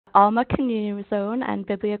Alma Community Zone and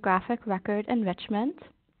Bibliographic Record Enrichment.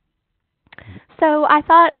 So I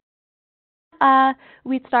thought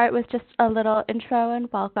we'd start with just a little intro and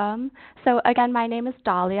welcome. So again, my name is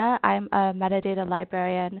Dahlia. I'm a metadata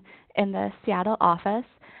librarian in the Seattle office.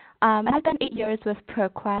 And I've been 8 years with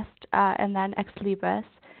ProQuest and then Libris,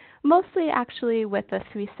 mostly actually with the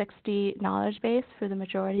 360 knowledge base for the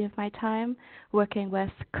majority of my time, working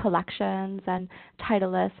with collections and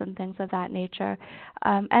title lists and things of that nature.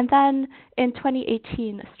 And then in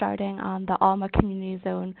 2018, starting on the Alma Community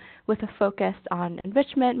Zone with a focus on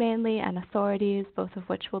enrichment mainly and authorities, both of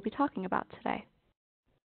which we'll be talking about today.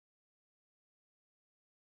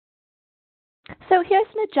 So here's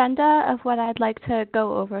an agenda of what I'd like to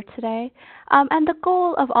go over today. And the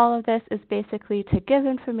goal of all of this is basically to give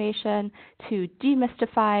information, to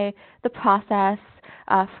demystify the process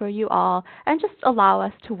for you all, and just allow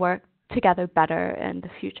us to work together better in the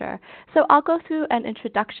future. So I'll go through an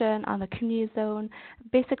introduction on the community zone,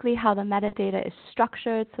 basically how the metadata is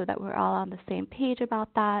structured so that we're all on the same page about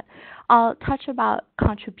that. I'll touch about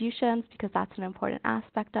contributions because that's an important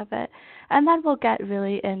aspect of it. And then we'll get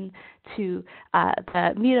really into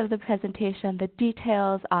the meat of the presentation, the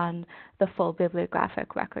details on the full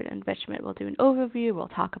bibliographic record enrichment. We'll do an overview. We'll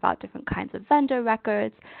talk about different kinds of vendor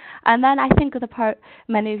records. And then I think the part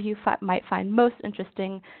many of you might find most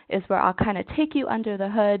interesting is where I'll kind of take you under the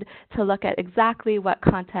hood to look at exactly what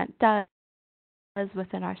content does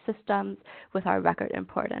within our systems with our record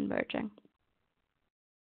import and merging.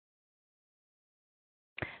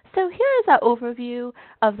 So here is an overview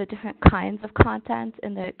of the different kinds of content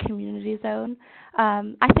in the community zone.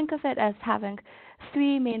 I think of it as having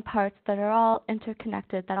three main parts that are all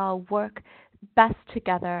interconnected, that all work best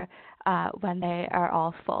together when they are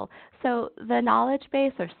all full. So the knowledge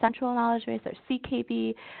base or central knowledge base or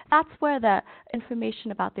CKB, that's where the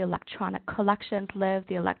information about the electronic collections live,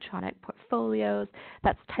 the electronic portfolios,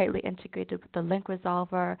 that's tightly integrated with the link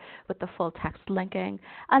resolver, with the full text linking.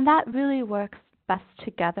 And that really works best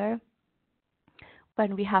together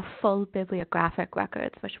when we have full bibliographic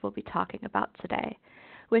records, which we'll be talking about today,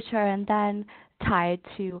 which are then tied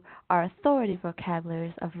to our authority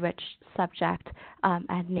vocabularies of rich subject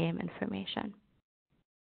and name information.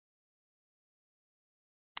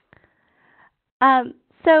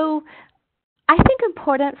 So I think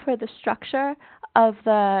important for the structure of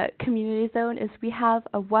the community zone is we have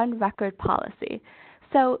a one record policy.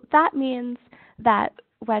 So that means that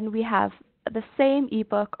when we have the same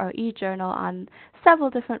ebook or e-journal on several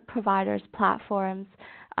different providers, platforms,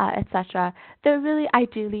 etc., there really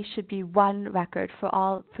ideally should be one record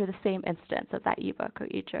for the same instance of that ebook or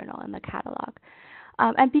e-journal in the catalog.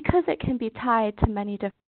 And because it can be tied to many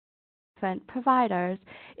different providers,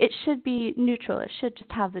 it should be neutral. It should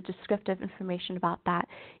just have the descriptive information about that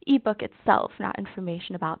ebook itself, not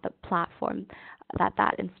information about the platform that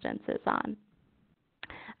that instance is on.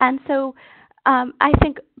 And so I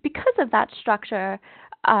think because of that structure,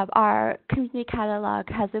 our community catalog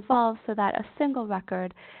has evolved so that a single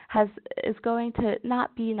record is going to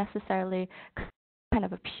not be necessarily kind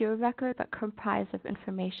of a pure record, but comprised of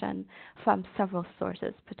information from several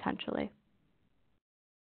sources potentially.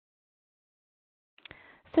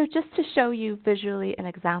 So just to show you visually an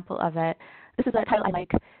example of it, this is a title I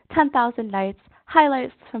like, 10,000 Nights,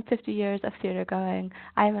 Highlights from 50 Years of Theater Going.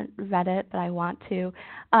 I haven't read it, but I want to.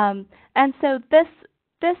 And so this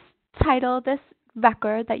title, this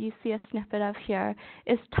record that you see a snippet of here,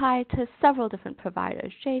 is tied to several different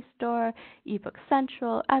providers, JSTOR, eBook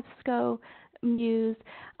Central, EBSCO, Muse.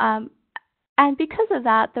 And because of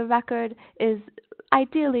that, the record is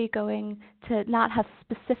ideally going to not have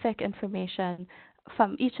specific information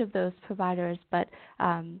from each of those providers, but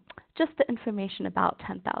just the information about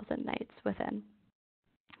 10,000 Nights within.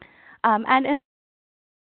 And in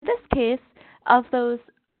this case, of those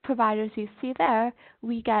providers you see there,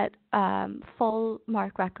 we get full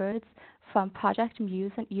MARC records from Project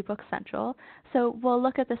Muse and eBook Central. So we'll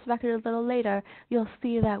look at this record a little later. You'll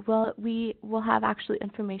see that we will have actually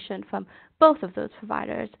information from both of those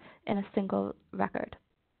providers in a single record.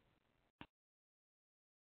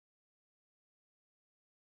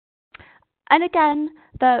 And again,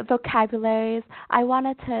 the vocabularies, I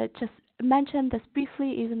wanted to just mention this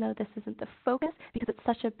briefly, even though this isn't the focus, because it's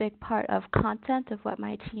such a big part of content of what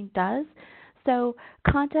my team does. So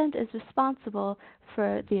content is responsible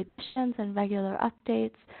for the additions and regular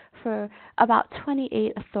updates for about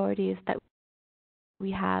 28 authorities that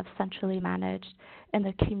we have centrally managed in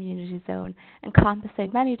the community zone,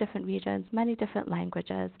 encompassing many different regions, many different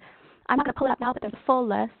languages. I'm not going to pull it up now, but there's a full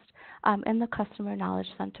list. in the Customer Knowledge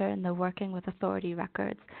Center in the Working with Authority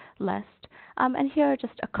Records list. And here are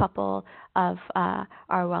just a couple of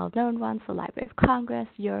our well-known ones, the Library of Congress,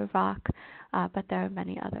 Eurovoc, but there are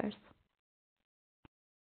many others.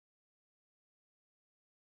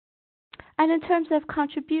 And in terms of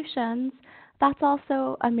contributions, that's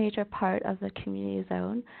also a major part of the community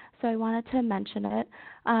zone. So I wanted to mention it.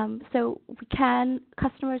 So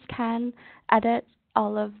customers can edit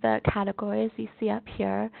all of the categories you see up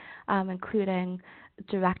here, including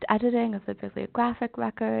direct editing of the bibliographic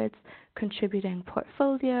records, contributing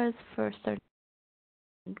portfolios for certain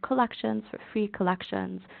collections, for free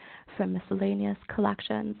collections, for miscellaneous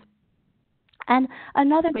collections. And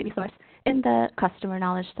another great resource in the Customer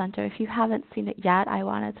Knowledge Center, if you haven't seen it yet, I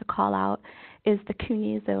wanted to call out, is the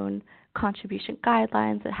Community Zone Contribution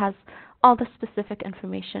Guidelines. It has all the specific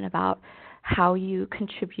information about how you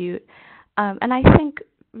contribute. And I think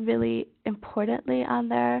really importantly on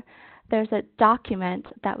there, there's a document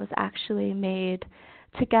that was actually made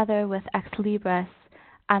together with Ex Libris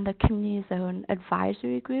and the Community Zone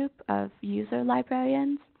Advisory Group of user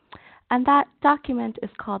librarians. And that document is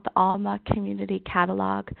called the Alma Community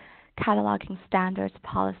Catalog, Cataloging Standards,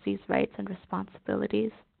 Policies, Rights, and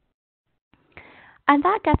Responsibilities. And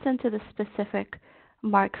that gets into the specific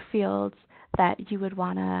MARC fields that you would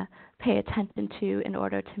want to pay attention to in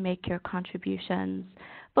order to make your contributions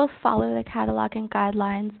both follow the cataloging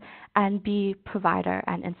guidelines and be provider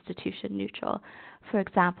and institution neutral. For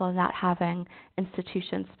example, not having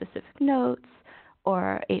institution-specific notes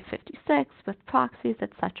or 856 with proxies,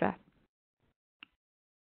 etc.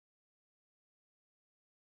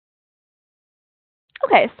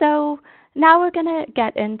 Okay, so now we're going to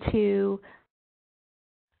get into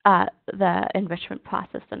the enrichment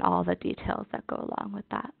process and all the details that go along with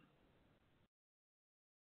that.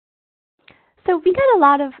 So we get a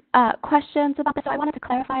lot of questions about this, so I wanted to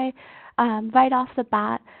clarify right off the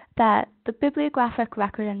bat that the bibliographic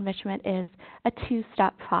record enrichment is a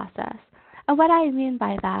two-step process. And what I mean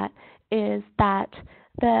by that is that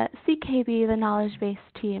the CKB, the knowledge base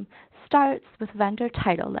team, starts with vendor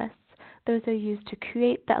title lists. Those are used to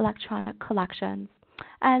create the electronic collections.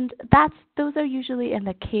 And those are usually in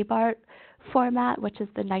the KBART format, which is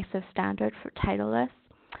the NISO standard for title lists.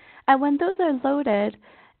 And when those are loaded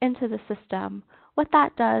into the system, what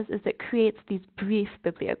that does is it creates these brief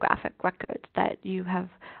bibliographic records that you have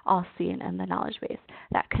all seen in the knowledge base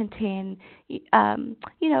that contain, the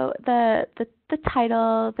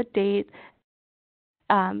title, the date,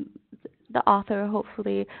 the author,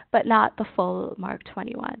 hopefully, but not the full MARC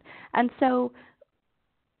 21. And so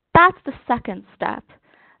that's the second step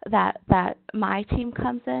that my team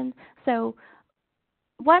comes in. So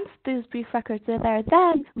once those brief records are there,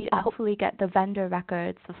 then we hopefully get the vendor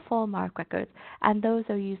records, the full MARC records, and those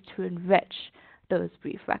are used to enrich those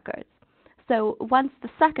brief records. So once the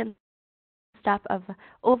second step of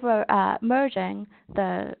merging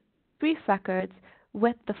the brief records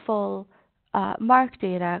with the full MARC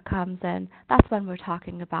data comes in, that's when we're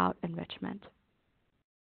talking about enrichment.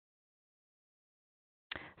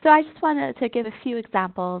 So I just wanted to give a few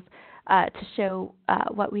examples to show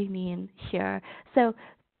what we mean here. So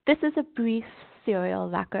this is a brief serial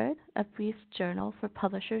record, a brief journal for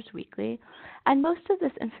Publishers Weekly. And most of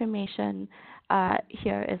this information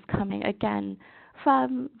here is coming, again,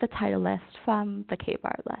 from the title list, from the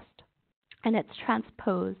KBART list. And it's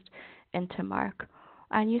transposed into MARC.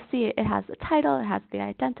 And you see it has the title, it has the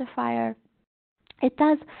identifier. It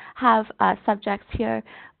does have subjects here,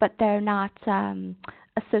 but they're not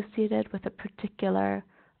associated with a particular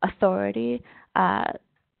authority,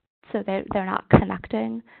 so they're not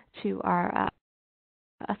connecting to our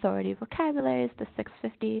authority vocabularies, the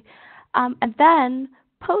 650. And then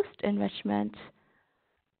post-enrichment,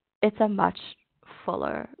 it's a much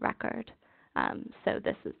fuller record. So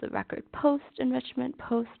this is the record post-enrichment,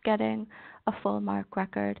 post getting a full MARC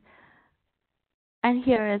record. And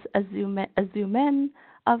here is a zoom in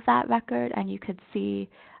of that record, and you could see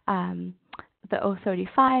the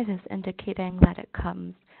 035 is indicating that it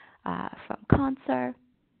comes from Conser,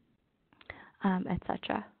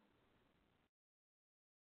 etc.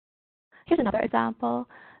 Here's another example.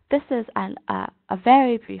 This is a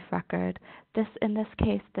very brief record. In this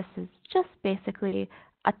case, this is just basically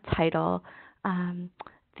a title.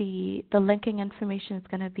 The linking information is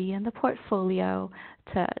going to be in the portfolio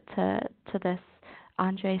to this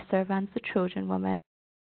Andre Servan's The Trojan Woman.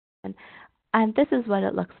 And this is what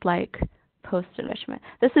it looks like post-enrichment.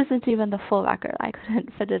 This isn't even the full record. I couldn't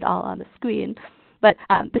fit it all on the screen. But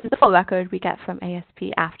this is the full record we get from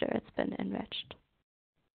ASP after it's been enriched.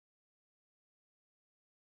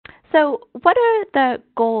 So what are the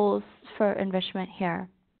goals for enrichment here?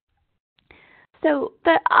 So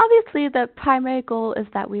obviously the primary goal is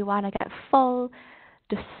that we want to get full,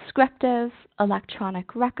 descriptive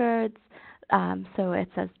electronic records. So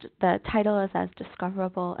it's the title is as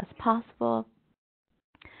discoverable as possible.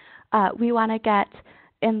 We want to get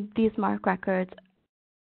in these MARC records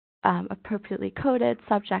appropriately coded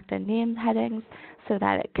subject and name headings so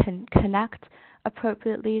that it can connect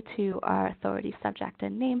appropriately to our authority subject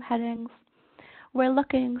and name headings. We're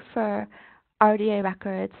looking for RDA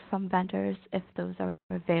records from vendors if those are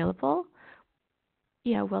available.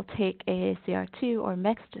 We'll take AACR2 or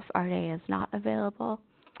mixed if RDA is not available.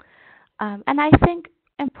 And I think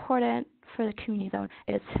important for the community zone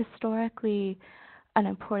is historically an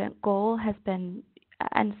important goal has been,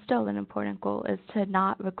 and still an important goal, is to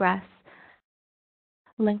not regress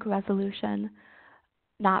link resolution,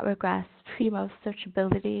 not regress primo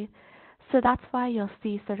searchability. So that's why you'll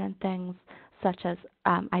see certain things such as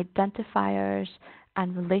identifiers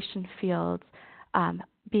and relation fields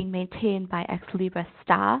being maintained by Ex Libris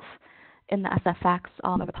staff in the SFX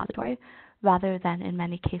Alma repository, rather than in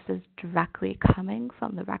many cases directly coming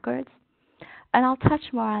from the records. And I'll touch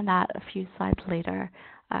more on that a few slides later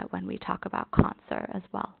when we talk about Concert as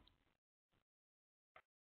well.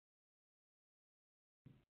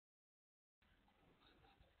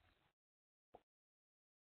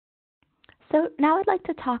 So now I'd like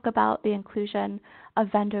to talk about the inclusion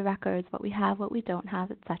of vendor records, what we have, what we don't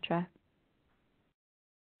have, etc.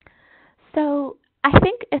 So I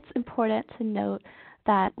think it's important to note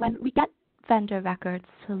that when we get vendor records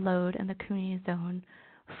to load in the community zone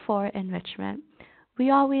for enrichment, we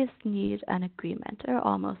always need an agreement, or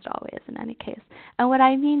almost always in any case. And what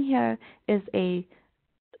I mean here is a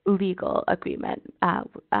legal agreement.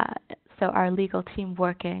 So our legal team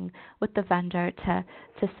working with the vendor to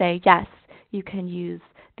say, yes, you can use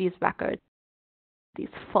these records, these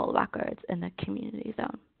full records in the community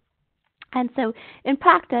zone. And so in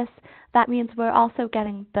practice, that means we're also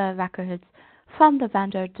getting the records from the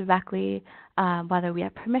vendor directly, whether we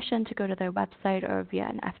have permission to go to their website or via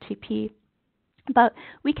an FTP. But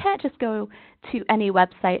we can't just go to any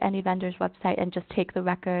website, any vendor's website, and just take the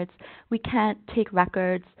records. We can't take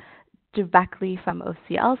records directly from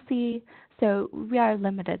OCLC, so we are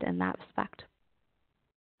limited in that respect.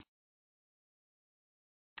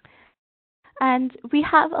 And we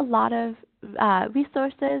have a lot of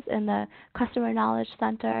resources in the Customer Knowledge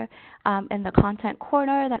Center, in the Content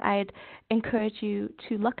Corner that I'd encourage you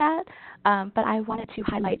to look at, but I wanted to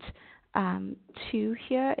highlight two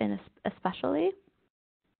here especially.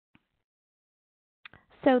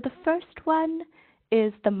 So the first one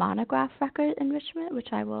is the monograph record enrichment, which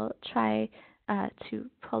I will try to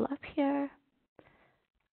pull up here.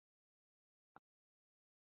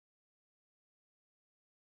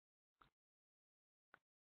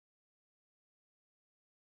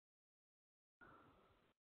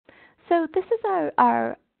 So this is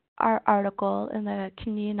our article in the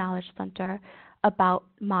Community Knowledge Center about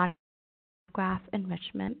monograph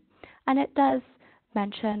enrichment. And it does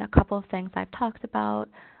mention a couple of things I've talked about,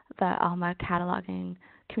 the Alma cataloging,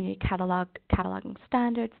 community cataloging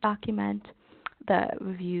standards document, the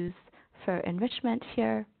reviews for enrichment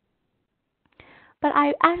here. But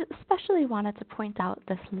I especially wanted to point out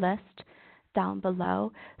this list down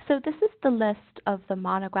below. So this is the list of the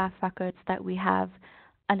monograph records that we have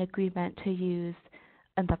an agreement to use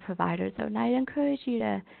in the provider zone. I encourage you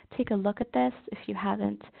to take a look at this if you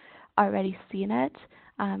haven't already seen it.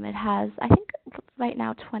 It has, I think, right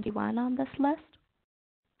now 21 on this list.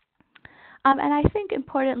 And I think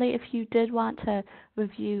importantly, if you did want to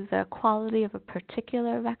review the quality of a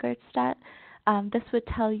particular record set, this would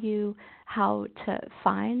tell you how to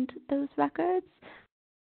find those records.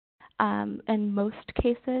 In most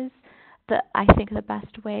cases, I think the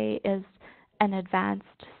best way is an advanced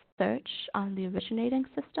search on the originating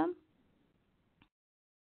system.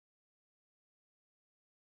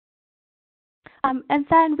 And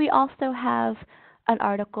then we also have an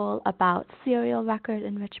article about serial record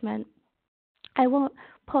enrichment. I won't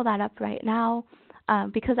pull that up right now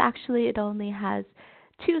because actually it only has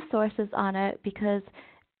two sources on it, because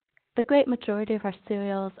the great majority of our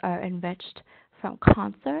serials are enriched from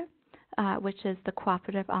Concert, which is the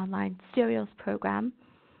Cooperative Online Serials Program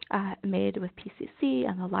made with PCC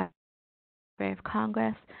and the Library of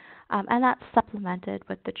Congress. And that's supplemented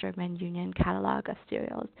with the German Union Catalog of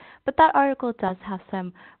Serials. But that article does have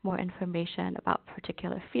some more information about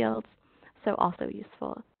particular fields, so also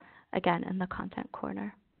useful, again, in the Content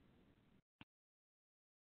Corner.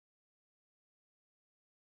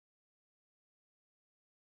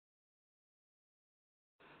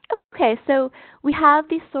 Okay, so we have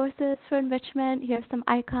these sources for enrichment. Here's some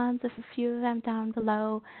icons of a few of them down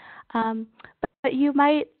below. But but you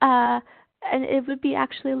might, and it would be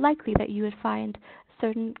actually likely that you would find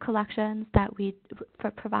certain collections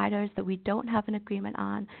for providers that we don't have an agreement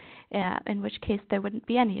on, in which case there wouldn't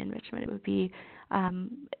be any enrichment. It would be,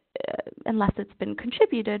 unless it's been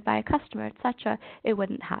contributed by a customer, etc., it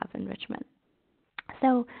wouldn't have enrichment.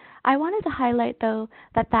 So I wanted to highlight, though,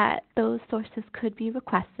 that those sources could be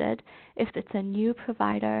requested if it's a new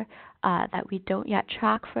provider that we don't yet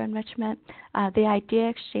track for enrichment. The idea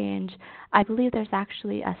exchange, I believe there's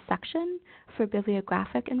actually a section for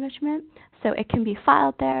bibliographic enrichment, so it can be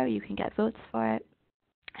filed there, you can get votes for it,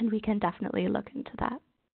 and we can definitely look into that.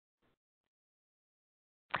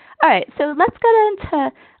 All right, so let's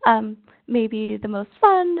get into maybe the most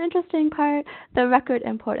fun, interesting part, the record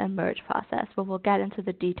import and merge process, where we'll get into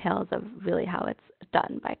the details of really how it's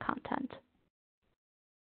done by content.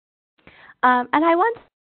 And I want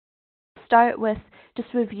to start with just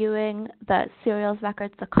reviewing the serials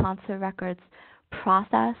records, the Concert records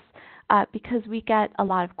process, because we get a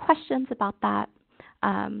lot of questions about that.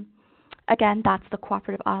 Again, that's the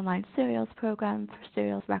Cooperative Online Serials Program for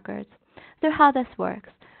serials records. So how this works.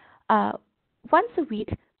 Once a week,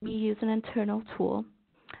 we use an internal tool,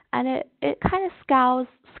 and it kind of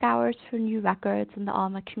scours for new records in the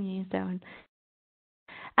Alma community zone,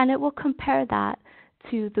 and it will compare that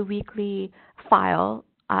to the weekly file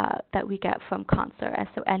that we get from Concert.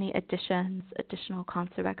 So any additions, additional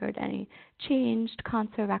Concert record, any changed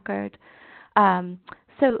Concert record.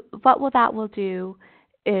 So what that will do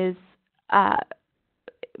is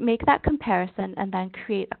make that comparison and then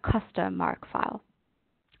create a custom MARC file.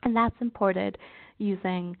 And that's imported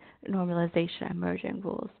using normalization and merging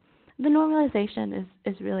rules. The normalization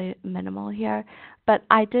is really minimal here, but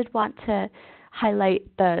I did want to highlight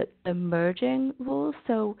the merging rules.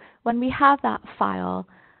 So when we have that file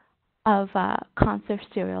of Concert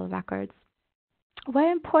serial records,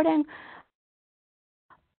 we're importing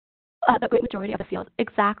the great majority of the fields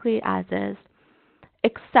exactly as is,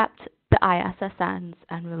 except the ISSNs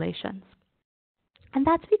and relations. And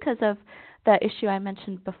that's because of the issue I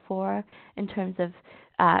mentioned before in terms of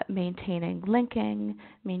maintaining linking,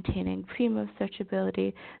 maintaining pre-move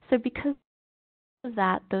searchability. So because of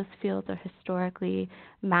that, those fields are historically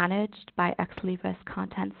managed by Ex Libris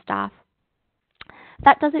content staff.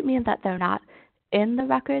 That doesn't mean that they're not in the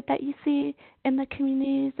record that you see in the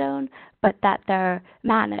community zone, but that they're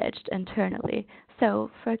managed internally. So,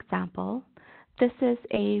 for example, this is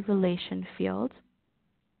a relation field.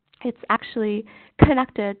 It's actually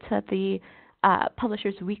connected to the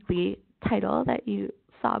Publisher's Weekly title that you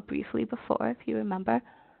saw briefly before, if you remember.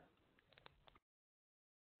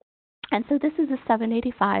 And so this is a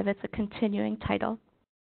 785. It's a continuing title.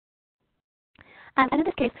 And in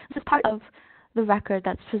this case, this is part of the record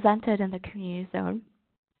that's presented in the community zone.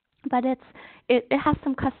 But it has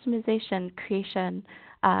some customization creation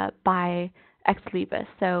by Ex Libris.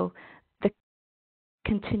 So the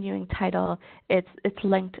continuing title, it's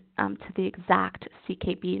linked to the exact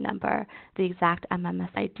CKB number, the exact MMS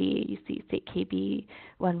ID. You see CKB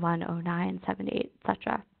 110978,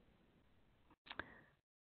 etc.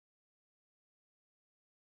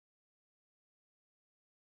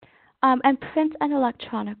 And print and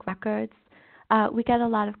electronic records, we get a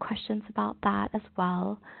lot of questions about that as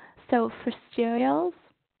well. So for serials,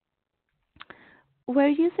 we're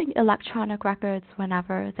using electronic records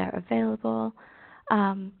whenever they're available.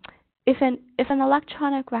 If an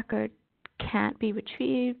electronic record can't be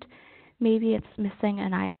retrieved, maybe it's missing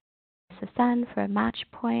an ISSN for a match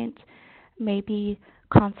point, maybe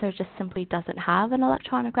Concert just simply doesn't have an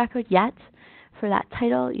electronic record yet for that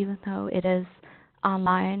title, even though it is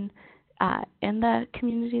online in the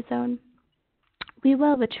community zone, we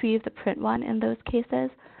will retrieve the print one in those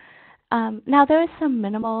cases. Now there is some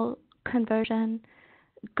minimal conversion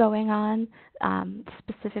going on,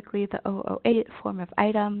 specifically the 008 form of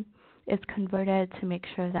item is converted to make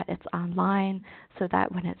sure that it's online so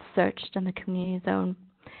that when it's searched in the community zone,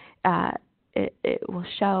 it will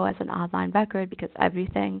show as an online record because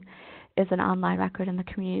everything is an online record in the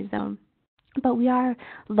community zone. But we are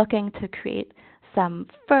looking to create some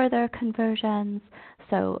further conversions,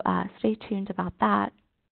 so stay tuned about that.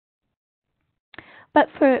 But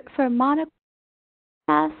for monographs,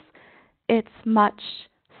 it's much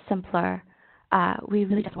simpler. We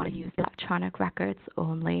really just want to use electronic records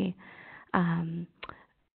only.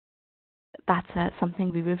 That's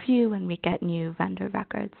something we review when we get new vendor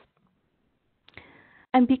records.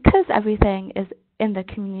 And because everything is in the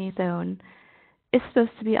community zone, is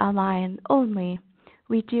supposed to be online only,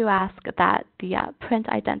 we do ask that the print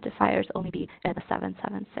identifiers only be in the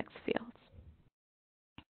 776 fields.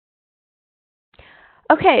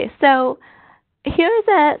 Okay, so here's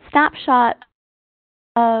a snapshot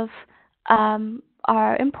of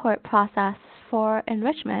our import process for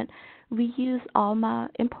enrichment, we use Alma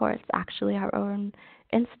imports, actually our own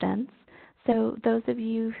instance. So those of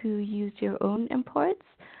you who use your own imports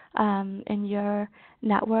in your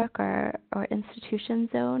network or institution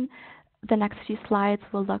zone, the next few slides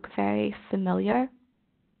will look very familiar.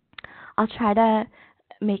 I'll try to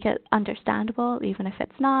make it understandable, even if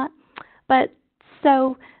it's not. But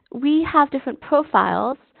so we have different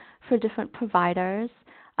profiles for different providers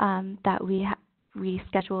that we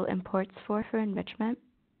schedule imports for enrichment.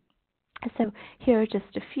 So here are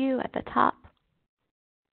just a few at the top.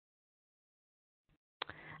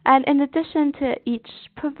 And in addition to each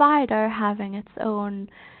provider having its own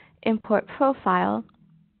import profile,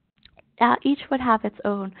 each would have its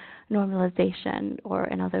own normalization, or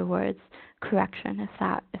in other words, correction if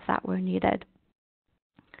that were needed.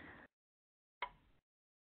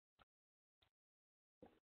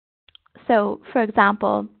 So, for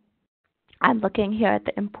example, I'm looking here at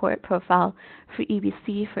the import profile for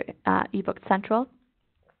EBC for eBook Central.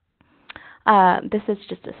 This is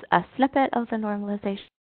just a snippet of the normalization.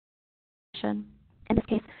 In this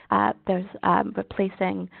case, there's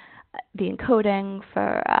replacing the encoding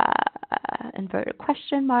for inverted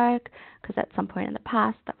question mark, because at some point in the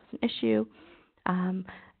past that was an issue.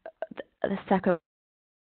 The second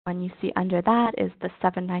one you see under that is the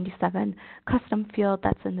 797 custom field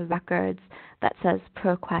that's in the records that says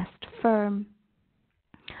ProQuest firm.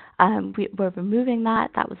 We're removing that.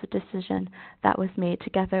 That was a decision that was made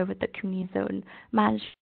together with the Community Zone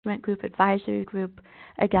Management Group, Advisory Group,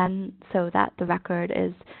 again, so that the record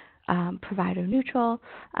is provider neutral.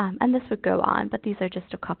 And this would go on, but these are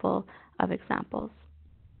just a couple of examples.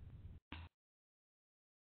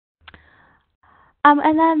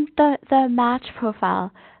 And then the match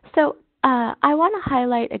profile. So I want to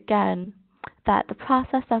highlight again that the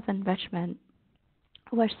process of enrichment,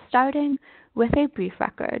 we're starting with a brief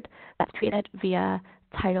record that's created via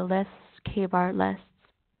title lists, K-bar lists.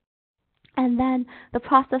 And then the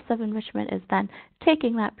process of enrichment is then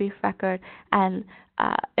taking that brief record and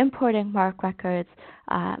importing MARC records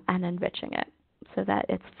and enriching it so that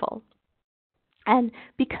it's full. And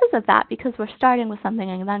because of that, because we're starting with something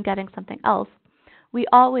and then getting something else, we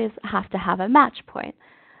always have to have a match point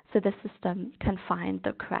so the system can find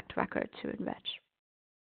the correct record to enrich.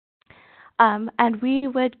 And we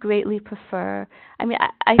would greatly prefer,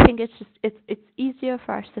 I think it's easier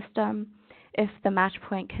for our system if the match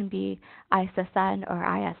point can be ISSN or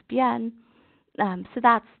ISBN. So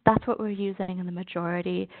that's what we're using in the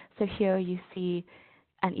majority. So here you see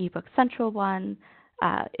an eBook Central one.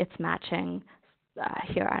 It's matching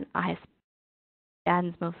here on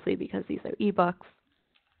ISBNs mostly because these are ebooks.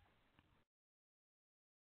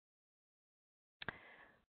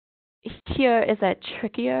 Here is a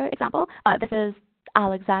trickier example. This is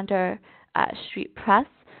Alexander Street Press.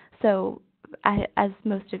 So as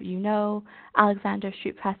most of you know, Alexander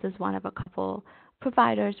Street Press is one of a couple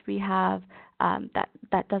providers we have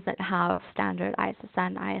that doesn't have standard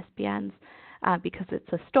ISSN, ISBNs because it's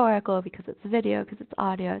historical, because it's video, because it's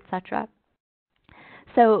audio, etc.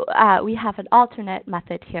 So we have an alternate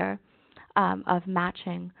method here of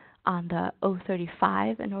matching on the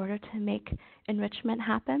 035 in order to make enrichment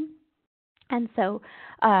happen. And so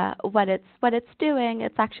what it's doing,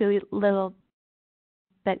 it's actually a little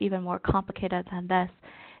bit even more complicated than this.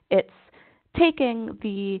 It's taking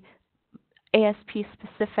the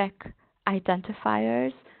ASP-specific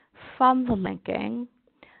identifiers from the linking,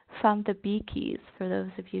 from the B keys, for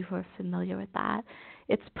those of you who are familiar with that.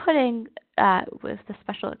 It's putting, with the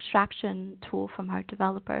special extraction tool from our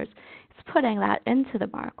developers, it's putting that into the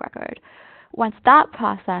MARC record. Once that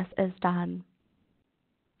process is done,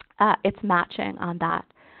 it's matching on that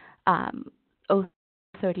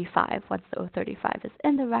 035. Once the 035 is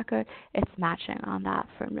in the record, it's matching on that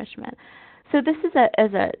for enrichment. So this is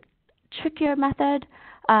a trickier method,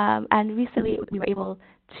 and recently we were able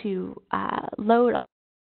to load a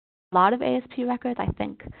lot of ASP records, I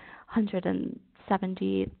think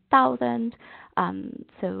 170,000,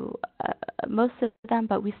 so most of them,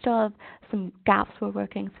 but we still have some gaps we're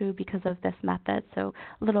working through because of this method, so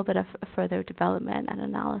a little bit of further development and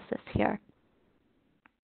analysis here.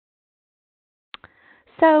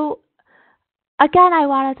 So again, I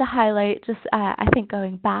wanted to highlight, just I think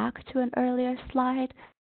going back to an earlier slide,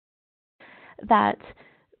 that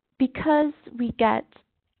because we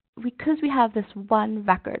have this one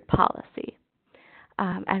record policy,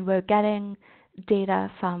 and we're getting data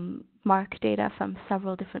from MARC data from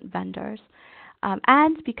several different vendors,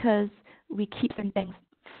 and because we keep certain things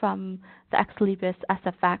from the Ex Libris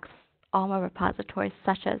SFX Alma repositories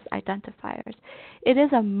such as identifiers. It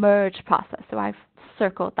is a merge process, so I've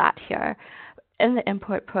circled that here. In the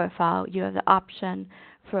import profile, you have the option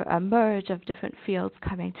for a merge of different fields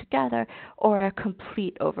coming together or a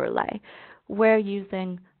complete overlay. We're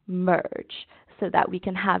using merge so that we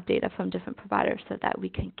can have data from different providers so that we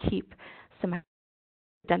can keep some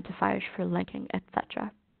identifiers for linking,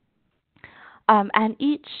 etc. And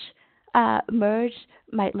each merge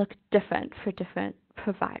might look different for different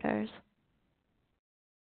providers.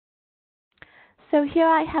 So here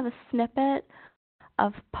I have a snippet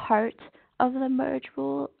of part of the merge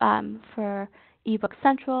rule for eBook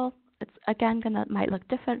Central. It's again might look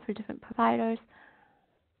different for different providers.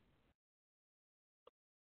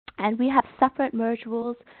 And we have separate merge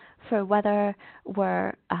rules for whether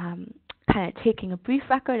we're kind of taking a brief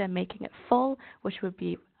record and making it full, which would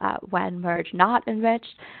be when merge not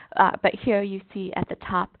enriched. But here you see at the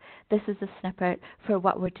top, this is a snippet for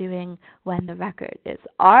what we're doing when the record is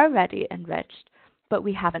already enriched, but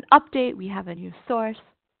we have an update, we have a new source,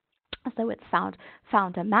 so it's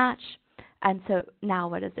found a match. And so now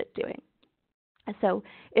what is it doing? And so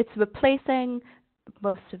it's replacing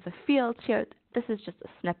most of the fields here. This is just a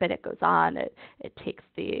snippet. It goes on. It takes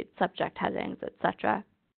the subject headings, etc.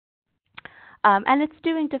 And it's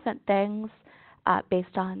doing different things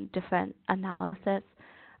based on different analysis.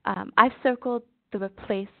 I've circled the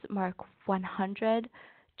replace mark 100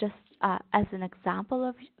 just as an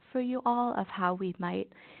example for you all of how we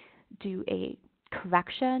might do a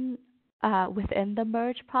correction within the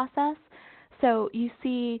merge process. So you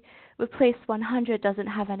see replace 100 doesn't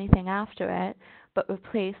have anything after it, but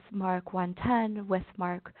replace mark 110 with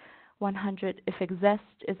mark 100, if exist,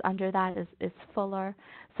 is under that, is fuller.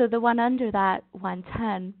 So the one under that,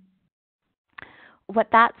 110, what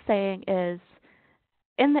that's saying is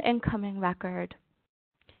in the incoming record,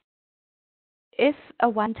 if a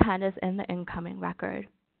 110 is in the incoming record,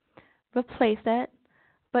 replace it,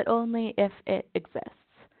 but only if it exists.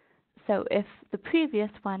 So if the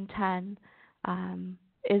previous 110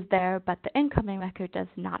 is there, but the incoming record does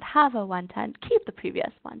not have a 110, keep the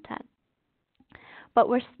previous 110. But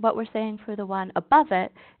what we're saying for the one above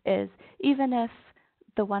it is even if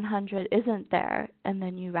the 100 isn't there in the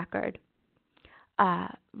new record,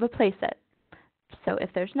 replace it. So if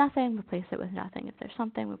there's nothing, replace it with nothing. If there's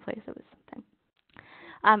something, replace it with something.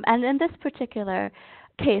 And in this particular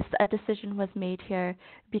case, a decision was made here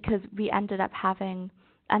because we ended up having,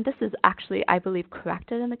 and this is actually, I believe,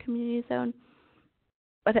 corrected in the community zone,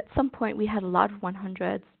 but at some point we had a lot of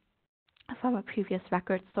 100s from a previous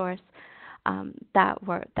record source that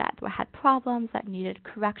had problems, that needed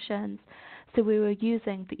corrections. So we were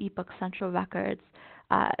using the eBook Central records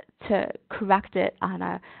to correct it on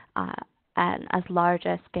an as large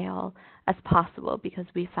a scale as possible, because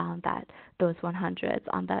we found that those 100s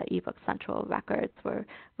on the eBook Central records were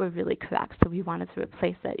really correct. So we wanted to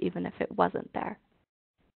replace it even if it wasn't there.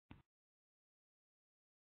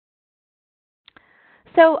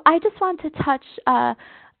 So I just want to touch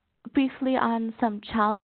briefly on some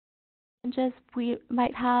challenges we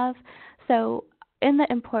might have. So in the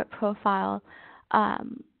import profile,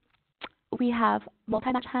 we have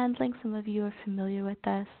multi-match handling. Some of you are familiar with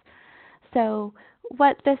this. So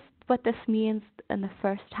what this means in the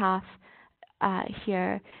first half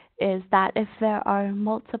here is that if there are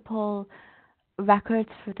multiple records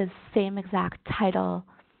for the same exact title,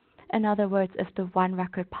 in other words, if the one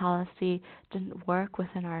record policy didn't work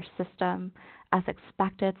within our system as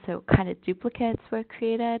expected, so kind of duplicates were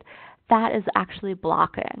created, that is actually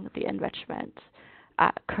blocking the enrichment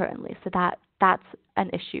currently. So that's an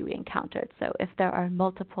issue we encountered. So if there are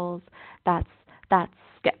multiples, that's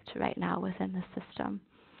skipped right now within the system.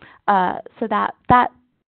 So that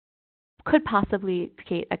could possibly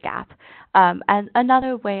create a gap. And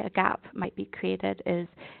another way a gap might be created is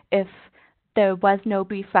if there was no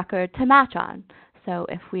brief record to match on. So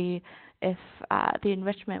if the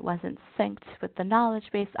enrichment wasn't synced with the knowledge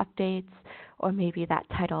base updates, or maybe that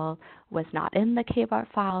title was not in the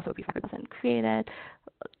KBART file, so a brief record wasn't created,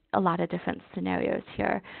 a lot of different scenarios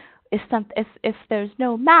here. If there's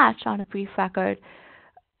no match on a brief record,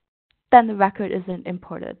 then the record isn't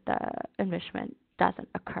imported, the enrichment doesn't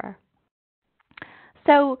occur.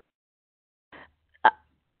 So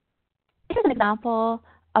here's an example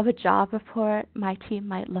of a job report my team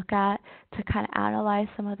might look at to kind of analyze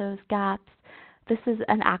some of those gaps. This is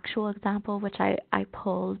an actual example which I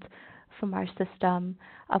pulled from our system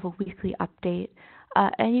of a weekly update.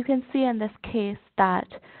 And you can see in this case that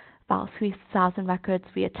about 3,000 records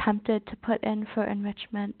we attempted to put in for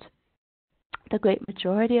enrichment. The great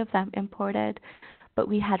majority of them imported, but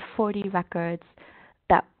we had 40 records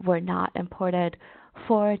that were not imported.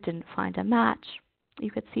 4 didn't find a match.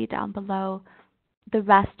 You could see down below. The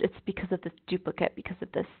rest, it's because of this duplicate, because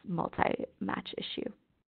of this multi-match issue.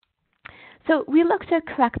 So we look to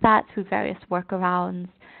correct that through various workarounds,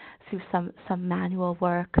 through some manual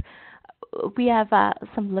work. We have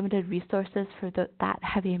some limited resources for that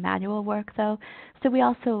heavy manual work, though. So we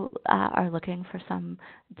also are looking for some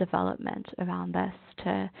development around this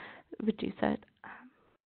to reduce it.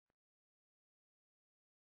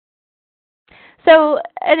 So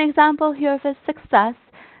an example here of a success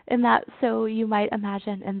in that, so you might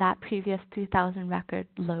imagine in that previous 3000 record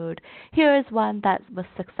load, here is one that was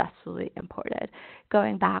successfully imported,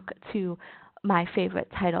 going back to my favorite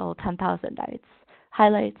title, 10,000 Nights,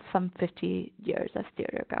 highlights from 50 years of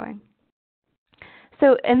theater going.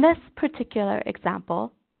 So in this particular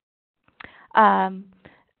example,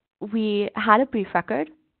 we had a brief record.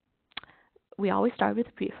 We always start with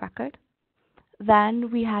a brief record. Then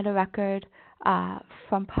we had a record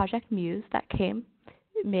from Project Muse that came,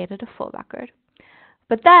 made it a full record.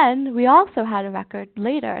 But then we also had a record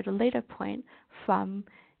later, at a later point, from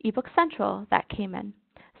eBook Central that came in.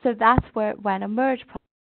 So that's when a merge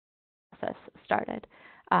process started.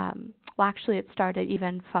 Well, actually, it started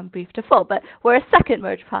even from brief to full, but where a second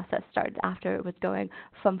merge process started after it was going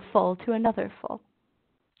from full to another full.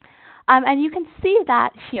 And you can see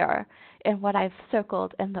that here in what I've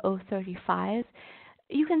circled in the 035.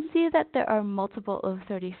 You can see that there are multiple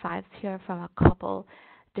 035s here from a couple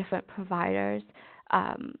different providers.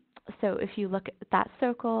 So if you look at that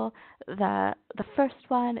circle, the first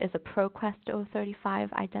one is a ProQuest 035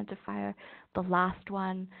 identifier. The last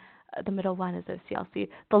one, the middle one is OCLC.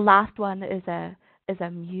 The last one is a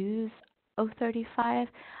Muse 035.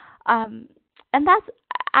 And that's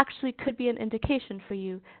actually could be an indication for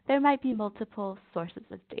you. There might be multiple sources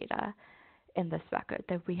of data in this record,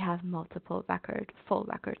 that we have multiple full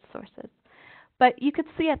record sources. But you could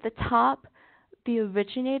see at the top, the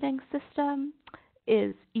originating system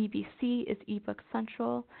is EBC, is eBook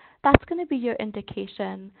Central. That's going to be your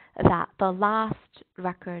indication that the last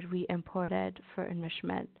record we imported for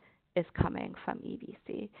enrichment is coming from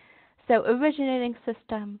EBC. So originating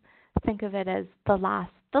system, think of it as what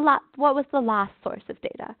was the last source of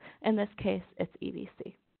data? In this case, it's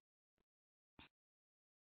EBC.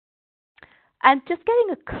 And just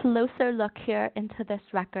getting a closer look here into this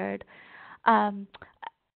record, and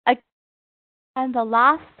the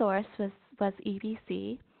last source was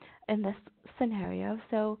EBC in this scenario.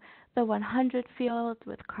 So the 100 field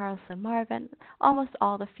with Carlson Marvin, almost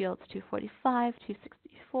all the fields 245,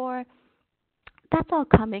 264, that's all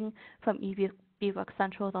coming from eBook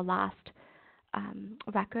Central, the last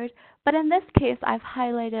record. But in this case, I've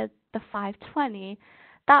highlighted the 520.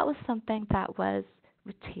 That was something that was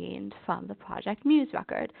retained from the Project Muse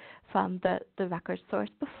record, from the record source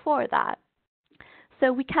before that.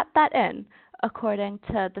 So we kept that in according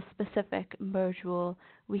to the specific merge rule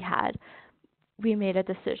we had. We made a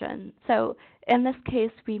decision. So in this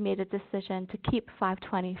case, we made a decision to keep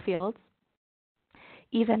 520 fields,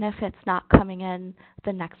 even if it's not coming in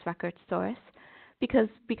the next record source, because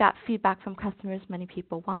we got feedback from customers. Many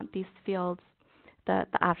people want these fields. The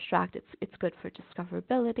abstract, it's good for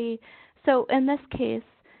discoverability. So in this case,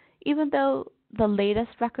 even though the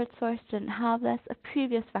latest record source didn't have this, a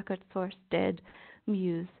previous record source did,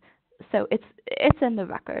 Muse. So it's in the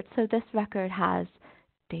record. So this record has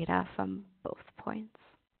data from both points.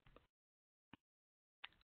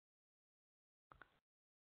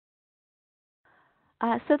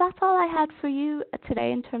 So that's all I had for you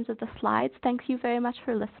today in terms of the slides. Thank you very much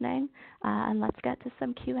for listening, and let's get to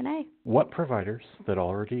some Q&A. What providers that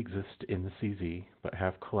already exist in the CZ but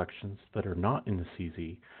have collections that are not in the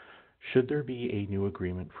CZ, should there be a new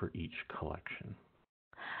agreement for each collection?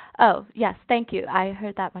 Oh, yes, thank you. I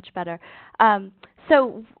heard that much better.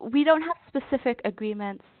 So we don't have specific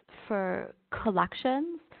agreements for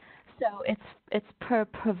collections, so it's per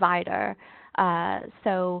provider.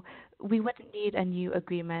 So we wouldn't need a new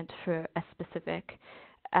agreement for a specific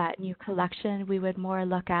new collection. We would more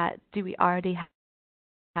look at, do we already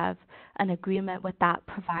have an agreement with that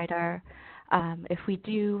provider? If we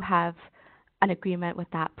do have an agreement with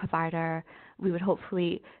that provider, we would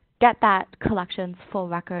hopefully get that collection's full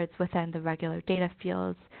records within the regular data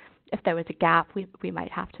fields. If there was a gap, we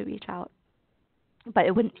might have to reach out. But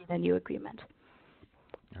it wouldn't be a new agreement.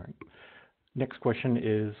 All right. Next question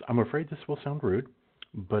is, I'm afraid this will sound rude,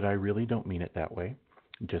 but I really don't mean it that way.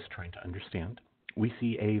 Just trying to understand. We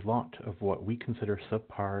see a lot of what we consider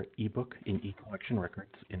subpar ebook and e-collection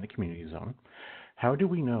records in the community zone. How do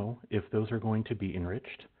we know if those are going to be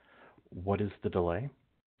enriched? What is the delay?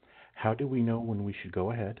 How do we know when we should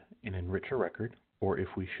go ahead and enrich a record, or if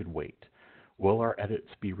we should wait. Will our edits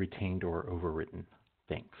be retained or overwritten?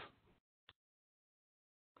 Thanks.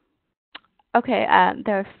 Okay,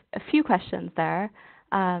 there are a few questions there.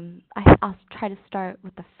 I'll try to start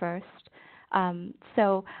with the first.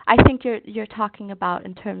 So I think you're talking about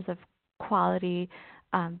in terms of quality,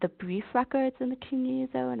 the brief records in the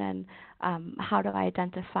community zone, and how to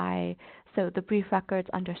identify. So the brief records,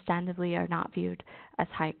 understandably, are not viewed as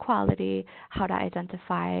high quality. How to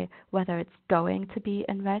identify whether it's going to be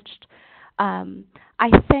enriched. I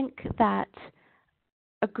think that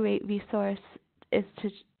a great resource is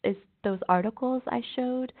those articles I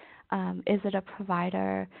showed. Is it a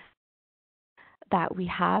provider that we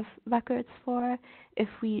have records for? If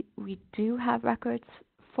we do have records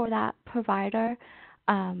for that provider,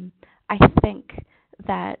 I think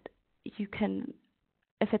that you can,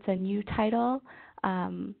 if it's a new title,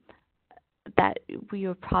 that we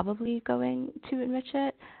are probably going to enrich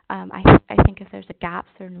it. I think if there's a gap,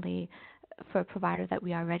 certainly for a provider that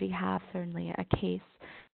we already have, certainly a case.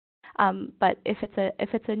 But if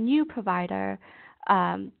it's a new provider,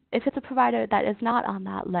 if it's a provider that is not on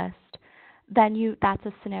that list, then that's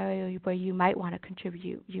a scenario where you might want to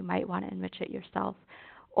contribute. You might want to enrich it yourself,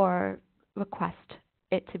 or request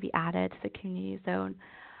it to be added to the community zone.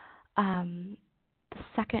 The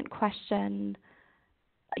second question,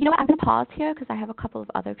 I'm going to pause here because I have a couple of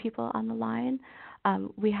other people on the line.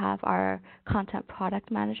 We have our content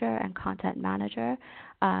product manager and content manager.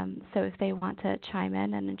 So if they want to chime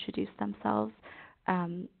in and introduce themselves,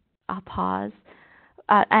 I'll pause.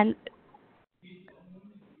 And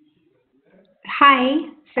hi,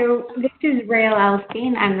 so this is Rael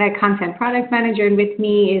Alstein. I'm the content product manager, and with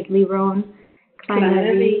me is Liron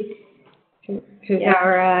Klein-Levy, who's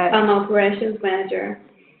our operations manager.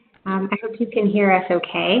 I hope you can hear us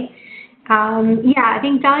okay. I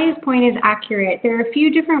think Dahlia's point is accurate. There are a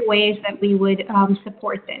few different ways that we would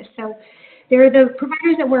support this. So there are the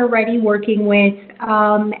providers that we're already working with,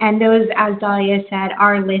 and those, as Dahlia said,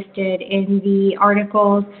 are listed in the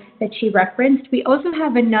articles that she referenced. We also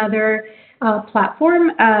have another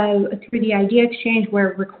platform through the Idea Exchange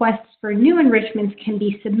where requests for new enrichments can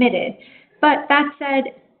be submitted. But that said,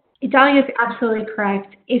 Dahlia is absolutely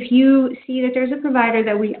correct. If you see that there's a provider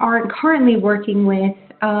that we aren't currently working with,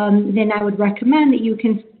 then I would recommend that you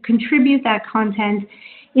can contribute that content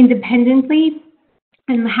independently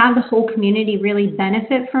and have the whole community really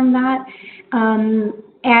benefit from that.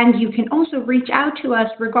 And you can also reach out to us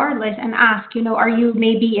regardless and ask, are you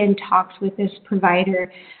maybe in talks with this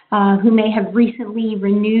provider who may have recently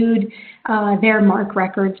renewed their MARC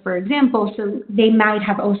records, for example, so they might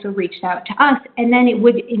have also reached out to us. And then it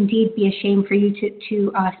would indeed be a shame for you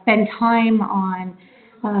to spend time on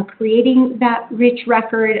creating that rich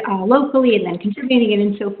record locally and then contributing it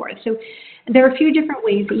and so forth. So there are a few different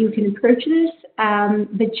ways that you can approach this,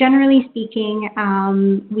 but generally speaking,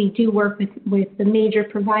 we do work with the major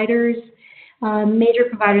providers. Major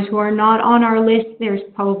providers who are not on our list, there's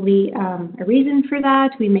probably a reason for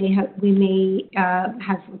that. We may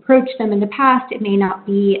have approached them in the past. It may not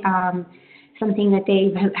be something that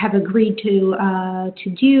they have agreed to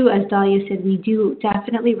do. As Dahlia said, we do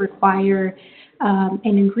definitely require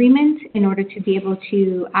an agreement in order to be able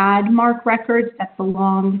to add MARC records that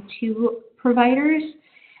belong to providers.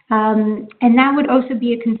 And that would also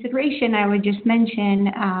be a consideration. I would just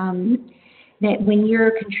mention that when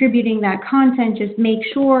you're contributing that content, just make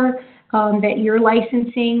sure that your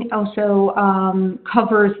licensing also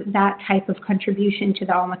covers that type of contribution to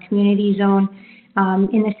the Alma Community Zone.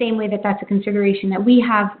 In the same way that that's a consideration that we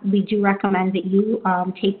have, we do recommend that you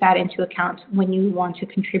take that into account when you want to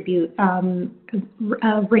contribute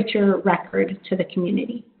a richer record to the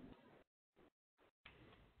community.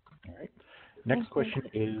 All right. Next question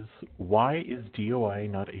is, why is DOI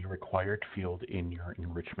not a required field in your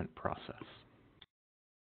enrichment process?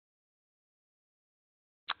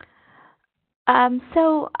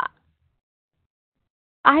 So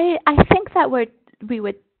I think that we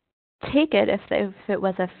would take it if it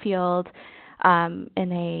was a field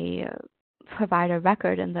in a provider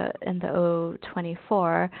record in the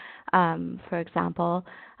O24, for example.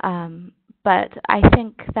 But I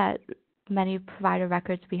think that many provider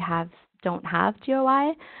records we have don't have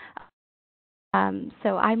GOI.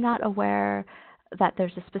 So I'm not aware that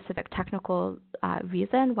there's a specific technical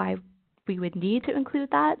reason why we would need to include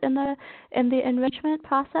that in the enrichment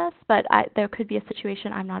process, but there could be a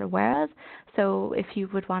situation I'm not aware of. So if you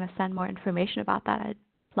would want to send more information about that, I'd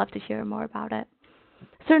love to hear more about it.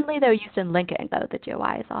 Certainly they're used in linking, though. The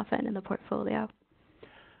GOI is often in the portfolio.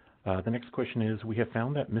 The next question is, we have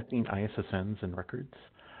found that missing ISSNs in records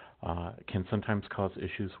can sometimes cause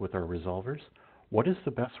issues with our resolvers. What is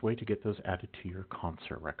the best way to get those added to your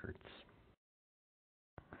concert records?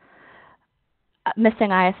 Missing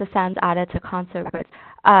ISSNs added to concert records.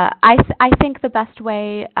 I think the best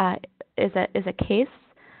way is a case.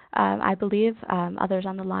 I believe others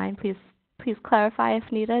on the line, please clarify if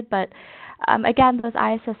needed. But again, those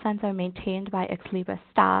ISSNs are maintained by Ex Libris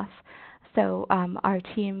staff, so our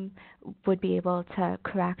team would be able to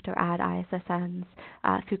correct or add ISSNs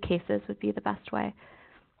through cases would be the best way.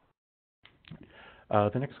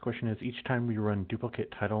 The next question is, each time we run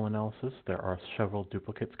duplicate title analysis, there are several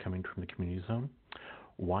duplicates coming from the community zone.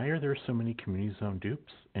 Why are there so many community zone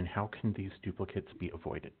dupes, and how can these duplicates be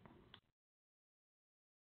avoided?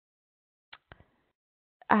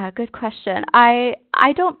 Good question. I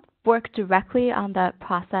don't work directly on the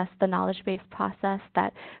process, the knowledge-based process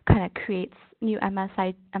that kind of creates new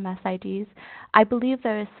MSIDs. I believe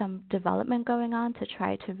there is some development going on to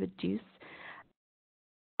try to reduce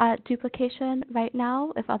duplication right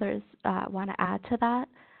now, if others want to add to that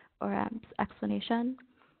or explanation.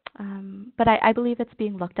 But I believe it's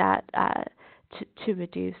being looked at to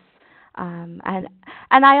reduce. And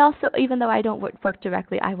I also, even though I don't work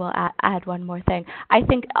directly, I will add one more thing. I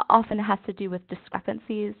think often it has to do with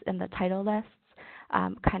discrepancies in the title lists,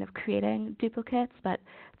 kind of creating duplicates, but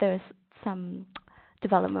there's some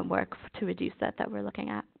development work to reduce that we're looking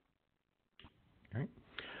at. All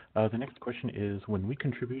right. The next question is, when we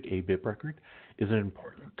contribute a bib record, is it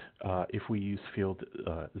important if we use field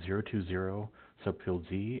 020 subfield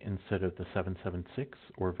Z instead of the 776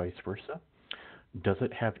 or vice versa? Does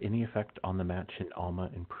it have any effect on the match in Alma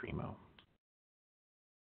and Primo?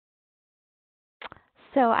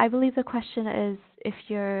 So I believe the question is if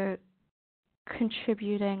you're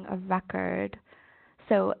contributing a record.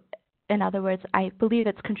 So in other words, I believe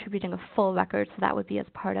it's contributing a full record, so that would be as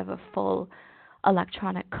part of a full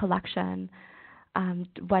electronic collection.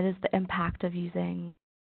 What is the impact of using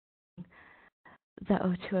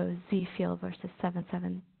the 020Z field versus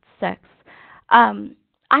 776?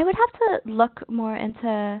 I would have to look more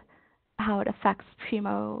into how it affects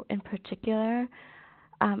Primo in particular.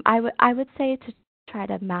 I would say to try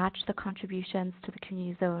to match the contributions to the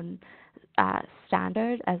community zone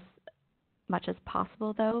standard as much as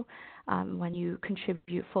possible, though, when you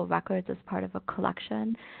contribute full records as part of a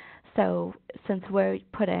collection. So since we're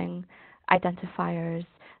putting identifiers,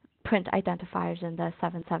 print identifiers in the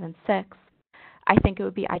 776, I think it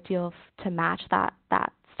would be ideal to match that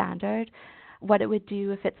standard. What it would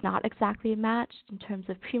do if it's not exactly matched in terms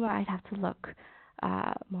of Primo, I'd have to look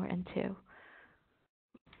more into.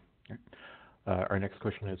 Our next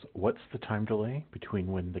question is, what's the time delay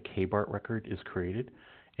between when the KBART record is created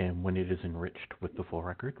and when it is enriched with the full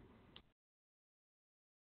record?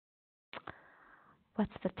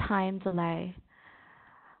 What's the time delay?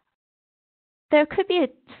 There could be a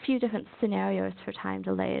few different scenarios for time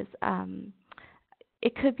delays.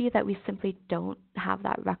 It could be that we simply don't have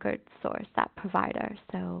that record source, that provider.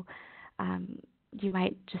 So you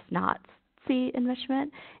might just not see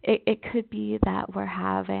enrichment. It could be that we're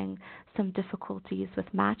having some difficulties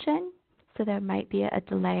with matching. So there might be a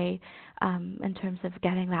delay in terms of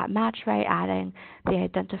getting that match right, adding the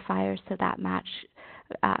identifiers so that match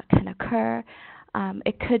can occur.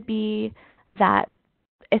 It could be that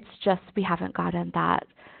it's just we haven't gotten that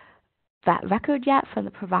record yet from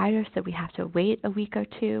the provider, so we have to wait a week or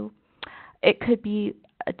two. It could be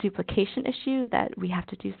a duplication issue that we have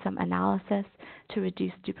to do some analysis to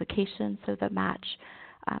reduce duplication so the match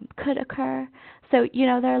could occur. So, there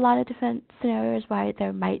are a lot of different scenarios why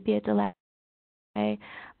there might be a delay. I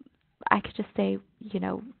could just say,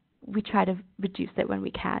 we try to reduce it when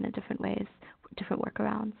we can in different ways, different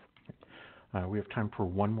workarounds. We have time for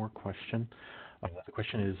one more question. The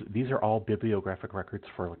question is, these are all bibliographic records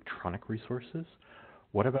for electronic resources.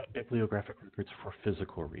 What about bibliographic records for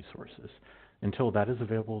physical resources? Until that is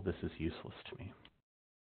available, this is useless to me.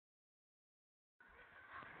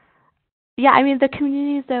 Yeah, the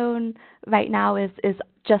community zone right now is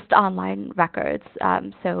just online records.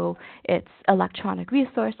 So it's electronic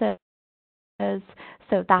resources.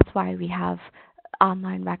 So that's why we have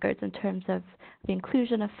online records in terms of the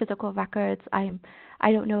inclusion of physical records. I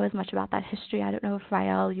don't know as much about that history. I don't know if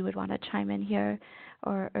Rael, you would want to chime in here,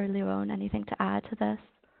 or Leon, anything to add to this?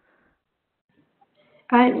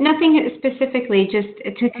 Nothing specifically, just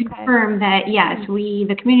to confirm that, yes,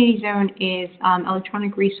 the community zone is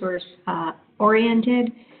electronic resource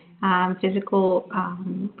oriented. Physical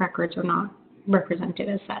records are not represented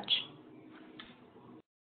as such.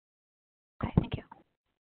 Okay, thank you.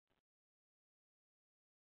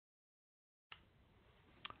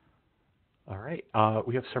 All right.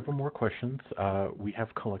 We have several more questions. We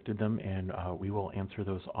have collected them, and we will answer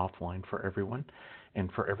those offline for everyone.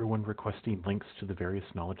 And for everyone requesting links to the various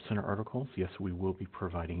Knowledge Center articles, yes, we will be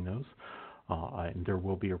providing those. And there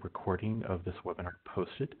will be a recording of this webinar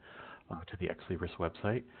posted to the Ex Libris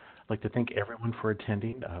website. I'd like to thank everyone for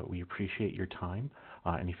attending. We appreciate your time.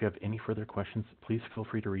 And if you have any further questions, please feel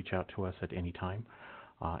free to reach out to us at any time.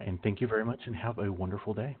 And thank you very much, and have a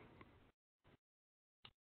wonderful day.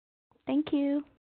 Thank you.